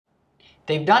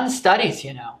They've done studies,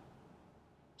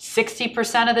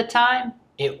 60% of the time,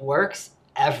 it works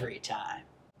every time.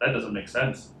 That doesn't make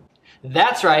sense.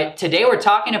 That's right. Today we're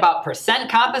talking about percent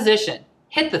composition.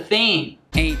 Hit the theme.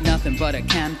 Ain't nothing but a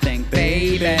chem thing,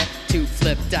 baby. Two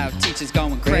flipped out teachers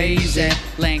going crazy.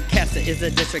 Lancaster is a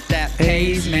district that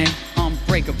pays me.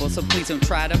 Unbreakable, so please don't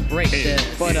try to break this.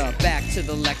 But back to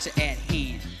the lecture at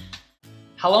hand.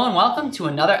 Hello and welcome to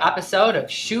another episode of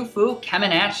SchuFu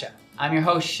Chemin. I'm your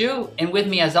host Shu, and with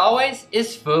me as always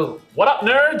is Fu. What up,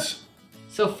 nerds?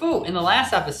 So Fu, in the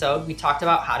last episode, we talked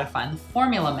about how to find the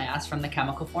formula mass from the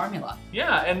chemical formula.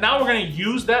 Yeah, and now we're going to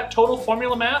use that total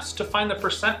formula mass to find the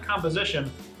percent composition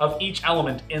of each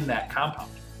element in that compound.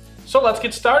 So let's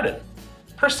get started.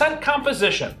 Percent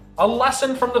composition, a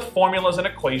lesson from the formulas and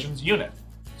equations unit.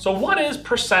 So what is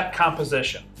percent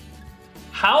composition?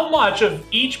 How much of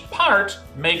each part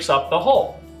makes up the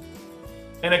whole?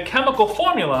 In a chemical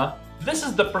formula, this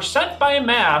is the percent by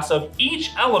mass of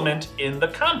each element in the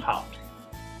compound.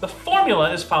 The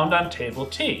formula is found on table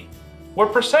T, where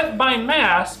percent by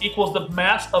mass equals the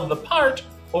mass of the part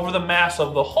over the mass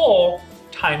of the whole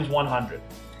times 100.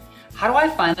 How do I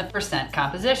find the percent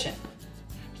composition?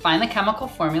 Find the chemical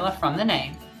formula from the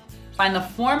name, find the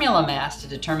formula mass to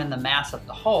determine the mass of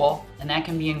the whole, and that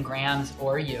can be in grams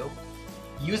or U.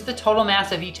 Use the total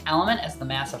mass of each element as the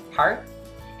mass of part,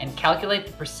 and calculate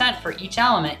the percent for each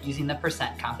element using the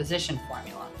percent composition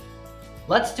formula.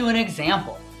 Let's do an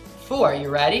example. Fu, are you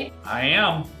ready? I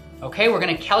am. Okay, we're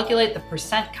going to calculate the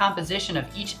percent composition of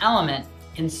each element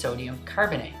in sodium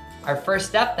carbonate. Our first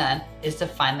step then is to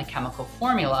find the chemical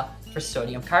formula for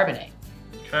sodium carbonate.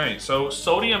 Okay, so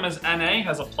sodium is Na,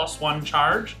 has a +1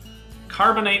 charge.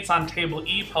 Carbonate's on table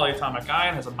E, polyatomic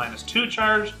ion, has a -2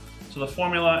 charge. So the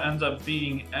formula ends up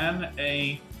being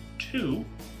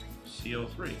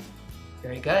Na2CO3.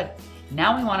 Very good.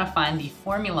 Now we want to find the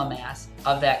formula mass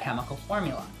of that chemical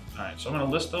formula. All right, so I'm going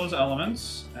to list those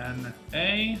elements.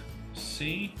 NaCO.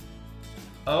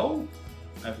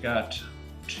 I've got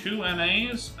 2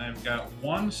 NAs, I've got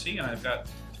 1 C, and I've got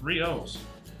 3 O's.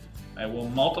 I will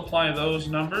multiply those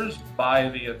numbers by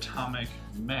the atomic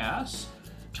mass.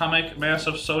 Atomic mass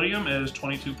of sodium is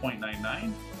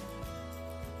 22.99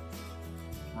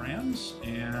 grams,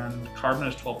 and carbon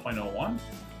is 12.01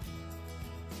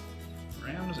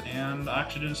 grams, and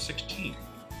oxygen is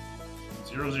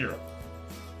 16.00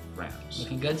 grams.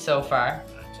 Looking good so far. All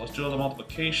right, so let's do all the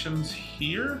multiplications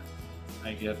here.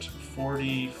 I get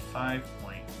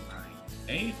 45.98,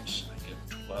 I get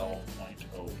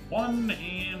 12.01,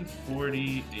 and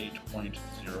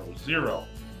 48.00.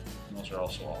 And those are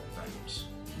also all grams.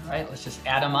 All right, let's just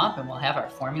add them up and we'll have our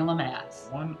formula mass.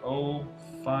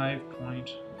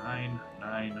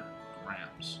 105.99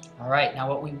 grams. All right, now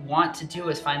what we want to do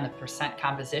is find the percent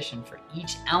composition for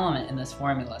each element in this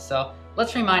formula. So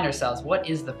let's remind ourselves, what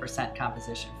is the percent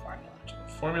composition formula? So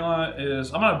the formula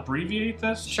is, I'm going to abbreviate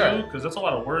this too, because that's a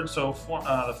lot of words. So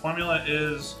the formula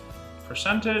is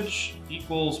percentage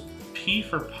equals P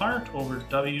for part over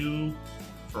W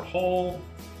for whole.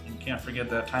 You can't forget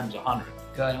that times 100.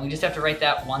 Good, and we just have to write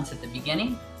that once at the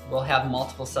beginning. We'll have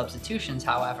multiple substitutions,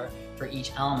 however, for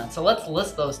each element. So let's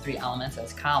list those 3 elements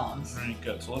as columns. Very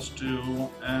good. So let's do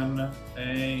Na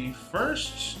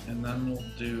first, and then we'll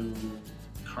do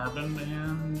carbon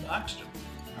and oxygen.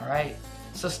 All right,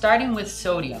 so starting with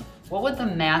sodium, what would the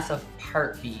mass of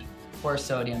part be for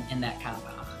sodium in that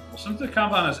compound? Well, since the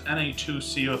compound is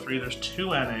Na2CO3, there's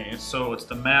 2 NAs, so it's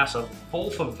the mass of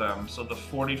both of them. So the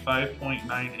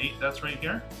 45.98, that's right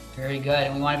here. Very good,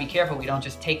 and we want to be careful we don't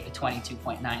just take the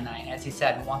 22.99. As you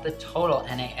said, we want the total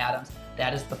Na atoms.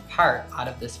 That is the part out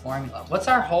of this formula. What's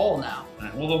our whole now? All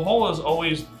right, well, the whole is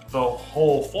always the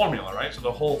whole formula, right? So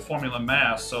the whole formula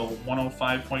mass, so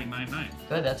 105.99.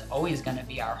 Good, that's always going to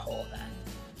be our whole then.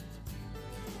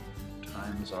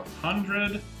 Times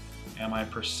 100. And my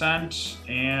percent,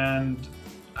 and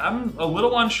I'm a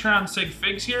little unsure on sig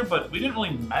figs here, but we didn't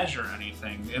really measure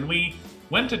anything, and we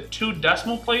went to 2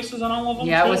 decimal places on all of them.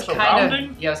 Yeah, too, it was so kind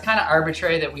rounding. of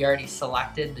arbitrary that we already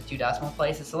selected the 2 decimal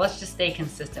places. So let's just stay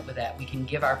consistent with that. We can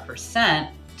give our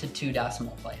percent to 2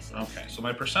 decimal places. Okay, so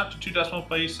my percent to 2 decimal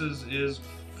places is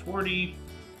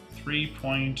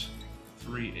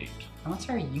 43.38. And what's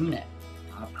our unit?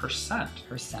 Percent.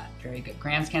 Percent. Very good.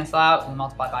 Grams cancel out. We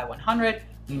multiply by 100.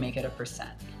 We make it a percent.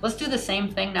 Let's do the same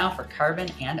thing now for carbon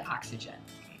and oxygen.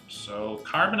 So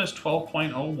carbon is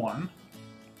 12.01.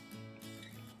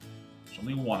 There's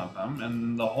only 1 of them,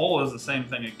 and the whole is the same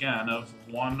thing again of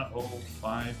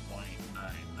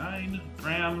 105.99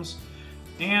 grams.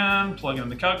 And plug it in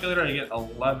the calculator, I get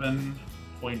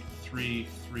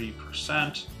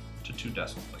 11.33% to 2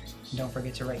 decimal places. And don't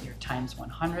forget to write your times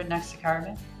 100 next to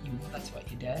carbon. You know that's what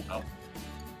you did. Oh.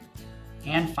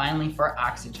 And finally for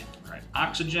oxygen. All right,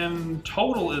 oxygen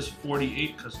total is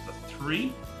 48 because of the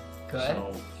 3. Good.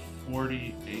 So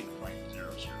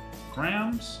 48.00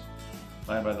 grams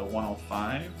divided by the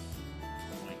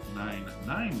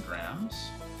 105.99 grams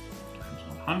times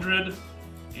 100,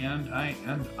 and I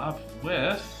end up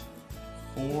with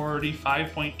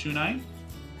 45.29.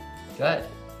 Good.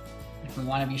 If we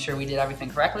want to be sure we did everything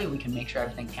correctly, we can make sure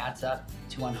everything adds up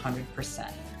to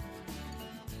 100%.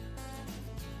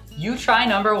 You try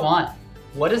number 1.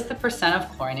 What is the percent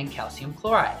of chlorine in calcium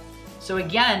chloride? So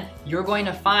again, you're going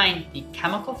to find the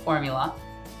chemical formula,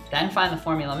 then find the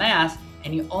formula mass,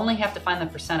 and you only have to find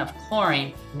the percent of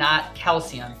chlorine, not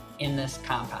calcium, in this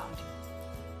compound.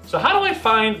 So how do I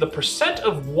find the percent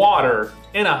of water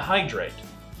in a hydrate?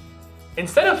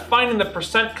 Instead of finding the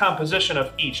percent composition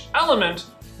of each element,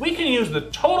 we can use the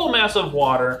total mass of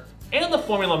water and the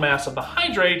formula mass of the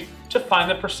hydrate to find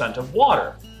the percent of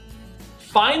water.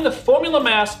 Find the formula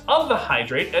mass of the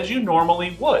hydrate as you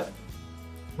normally would.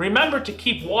 Remember to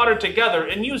keep water together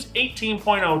and use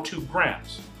 18.02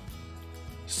 grams.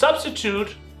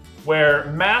 Substitute where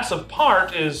mass of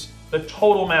part is the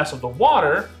total mass of the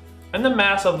water and the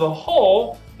mass of the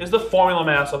whole is the formula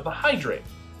mass of the hydrate.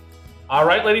 All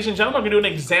right, ladies and gentlemen, I'm gonna do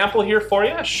an example here for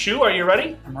you. Shu, are you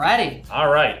ready? I'm ready. All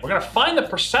right, we're gonna find the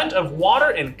percent of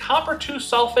water in copper 2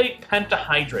 sulfate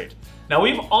pentahydrate. Now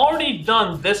we've already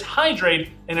done this hydrate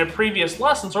in a previous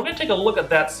lesson, so we're gonna take a look at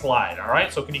that slide, all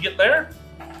right? So can you get there?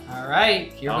 All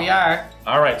right, here we are.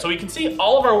 All right, so we can see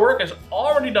all of our work is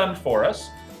already done for us.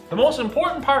 The most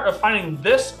important part of finding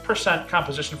this percent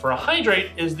composition for a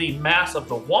hydrate is the mass of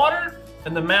the water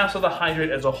and the mass of the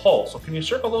hydrate as a whole. So can you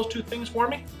circle those two things for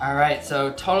me? All right,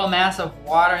 so total mass of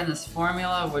water in this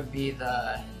formula would be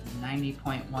the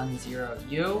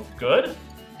 90.10 U. Good.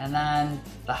 And then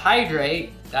the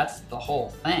hydrate, that's the whole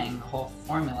thing, the whole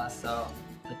formula. So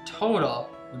the total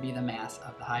would be the mass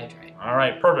of the hydrate. All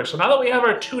right, perfect. So now that we have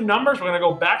our two numbers, we're gonna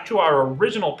go back to our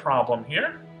original problem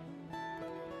here.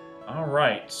 All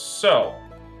right, so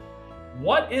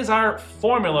what is our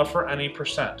formula for any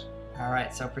percent? All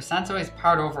right, so percent's always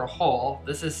part over whole.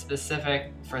 This is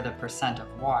specific for the percent of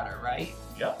water, right?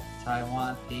 Yep. So I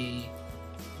want the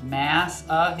mass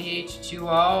of the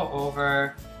H2O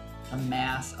over the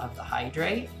mass of the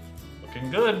hydrate. Looking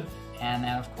good. And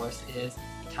that, of course, is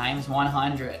times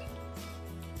 100.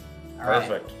 All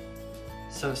Perfect. Right.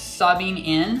 So subbing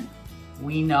in,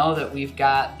 we know that we've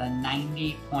got the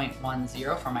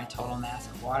 90.10 for my total mass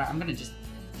of water. I'm gonna just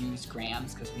use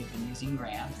grams because we've been using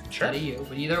grams instead of U,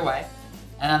 but either way.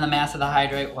 And then the mass of the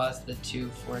hydrate was the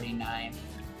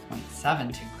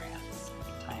 249.72 grams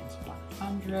times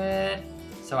 100.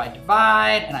 So I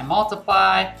divide and I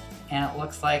multiply, and it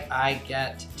looks like I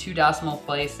get 2 decimal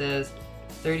places,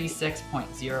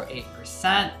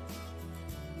 36.08%.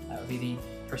 That would be the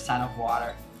percent of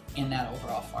water in that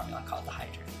overall formula called the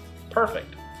hydrate.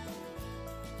 Perfect.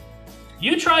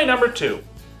 You try number 2.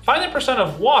 Find the percent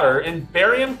of water in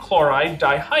barium chloride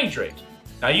dihydrate.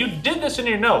 Now you did this in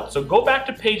your notes, so go back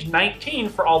to page 19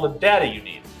 for all the data you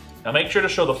need. Now make sure to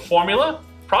show the formula,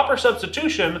 proper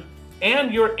substitution,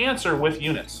 and your answer with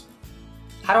units.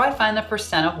 How do I find the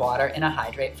percent of water in a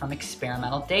hydrate from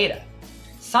experimental data?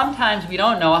 Sometimes we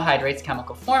don't know a hydrate's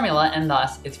chemical formula and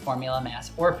thus its formula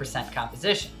mass or percent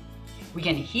composition. We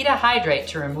can heat a hydrate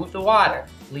to remove the water,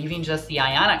 leaving just the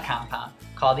ionic compound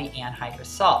called the anhydrous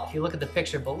salt. If you look at the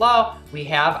picture below, we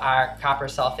have our copper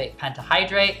sulfate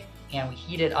pentahydrate, and we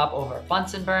heat it up over a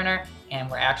Bunsen burner, and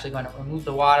we're actually going to remove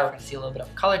the water. We're going to see a little bit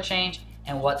of color change,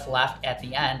 and what's left at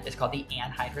the end is called the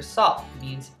anhydrous salt. It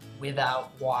means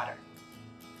without water.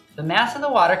 The mass of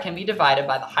the water can be divided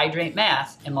by the hydrate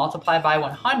mass and multiplied by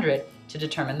 100 to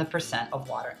determine the percent of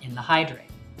water in the hydrate.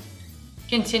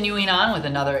 Continuing on with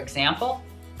another example.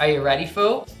 Are you ready,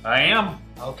 Fu? I am.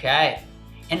 Okay.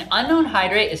 An unknown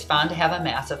hydrate is found to have a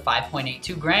mass of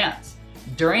 5.82 grams.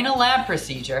 During a lab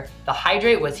procedure, the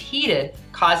hydrate was heated,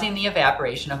 causing the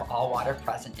evaporation of all water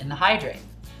present in the hydrate.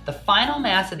 The final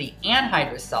mass of the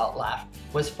anhydrous salt left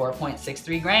was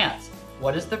 4.63 grams.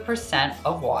 What is the percent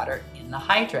of water in the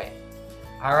hydrate?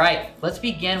 All right, let's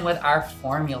begin with our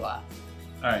formula.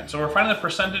 All right, so we're finding the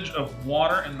percentage of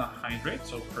water in the hydrate.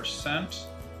 So percent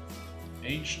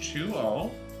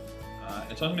H2O.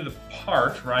 It's going to be the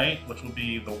part, right, which will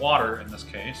be the water in this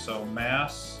case. So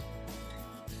mass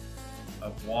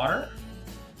of water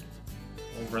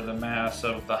over the mass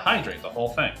of the hydrate, the whole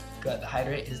thing. Good, the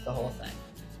hydrate is the whole thing.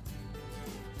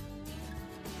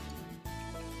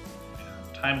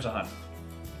 And times 100.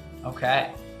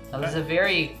 Okay, now this is a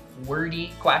very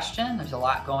wordy question. There's a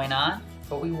lot going on.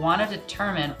 but we want to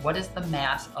determine what is the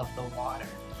mass of the water.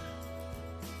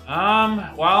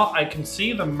 Well, I can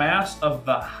see the mass of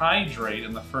the hydrate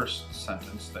in the first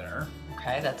sentence there.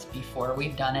 Okay, that's before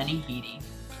we've done any heating.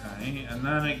 Okay, and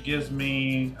then it gives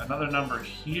me another number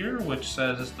here, which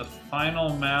says it's the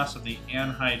final mass of the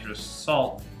anhydrous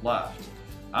salt left.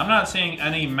 I'm not seeing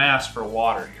any mass for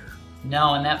water here.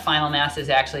 No, and that final mass is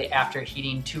actually after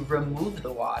heating to remove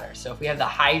the water. So if we have the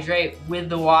hydrate with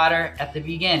the water at the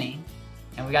beginning,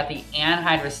 and we got the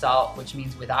anhydrous salt, which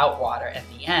means without water, at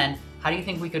the end, how do you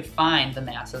think we could find the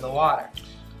mass of the water?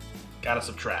 Gotta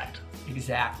subtract.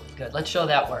 Exactly. Good. Let's show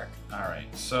that work. All right,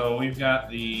 so we've got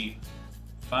the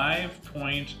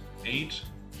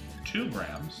 5.82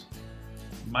 grams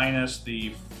minus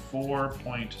the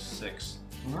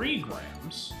 4.63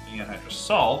 grams, the anhydrous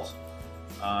salt,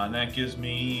 and that gives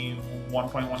me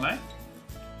 1.19.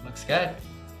 Looks good.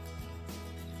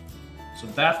 So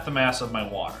that's the mass of my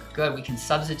water. Good. We can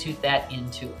substitute that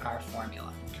into our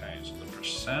formula. Okay, so the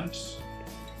percent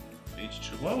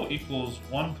H2O equals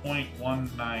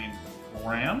 1.19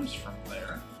 grams from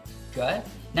there. Good.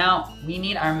 Now, we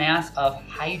need our mass of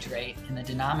hydrate in the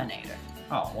denominator.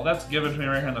 Oh, well that's given to me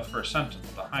right here in the first sentence,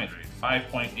 the hydrate,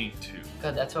 5.82.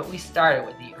 Good. That's what we started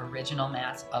with, the original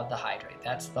mass of the hydrate.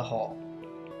 That's the whole.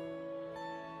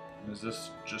 Is this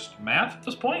just math at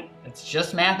this point? It's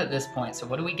just math at this point. So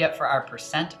what do we get for our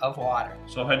percent of water?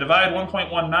 So if I divide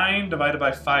 1.19 divided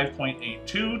by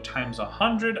 5.82 times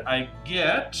 100, I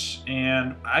get,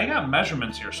 and I got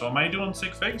measurements here, so am I doing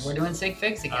sig figs? We're doing sig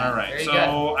figs again. All right, Very so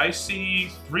good. I see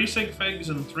 3 sig figs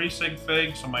and 3 sig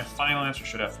figs, so my final answer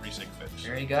should have 3 sig figs.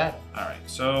 Very good. All right,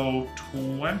 so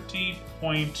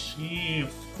 20.4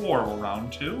 we'll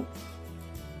round to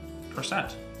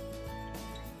percent.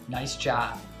 Nice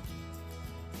job.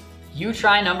 You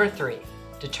try number 3.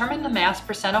 Determine the mass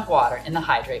percent of water in the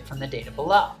hydrate from the data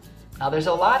below. Now there's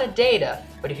a lot of data,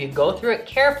 but if you go through it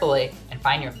carefully and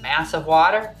find your mass of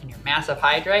water and your mass of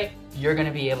hydrate, you're going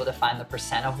to be able to find the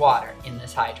percent of water in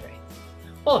this hydrate.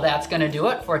 Well, that's going to do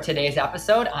it for today's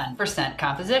episode on percent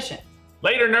composition.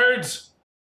 Later, nerds!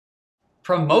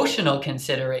 Promotional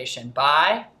consideration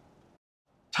by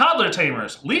Toddler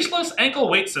Tamers, leashless ankle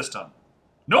weight system.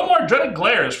 No more dreaded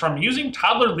glares from using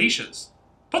toddler leashes.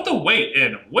 Put the weight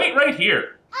in. Weight right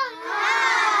here.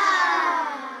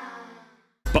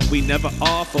 But we never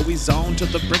off, always on to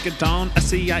the break of dawn.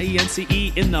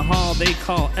 SCIENCE in the hall they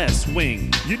call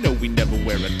S-Wing. You know we never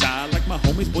wear a tie like my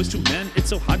homies, boys to men. It's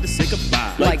so hard to say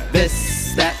goodbye. Like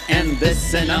this, that, and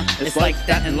this, and it's like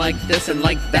that, and like this, and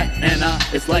like that, and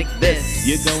it's like this.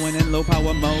 You're going in low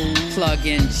power mode. Plug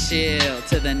and chill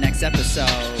to the next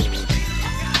episode.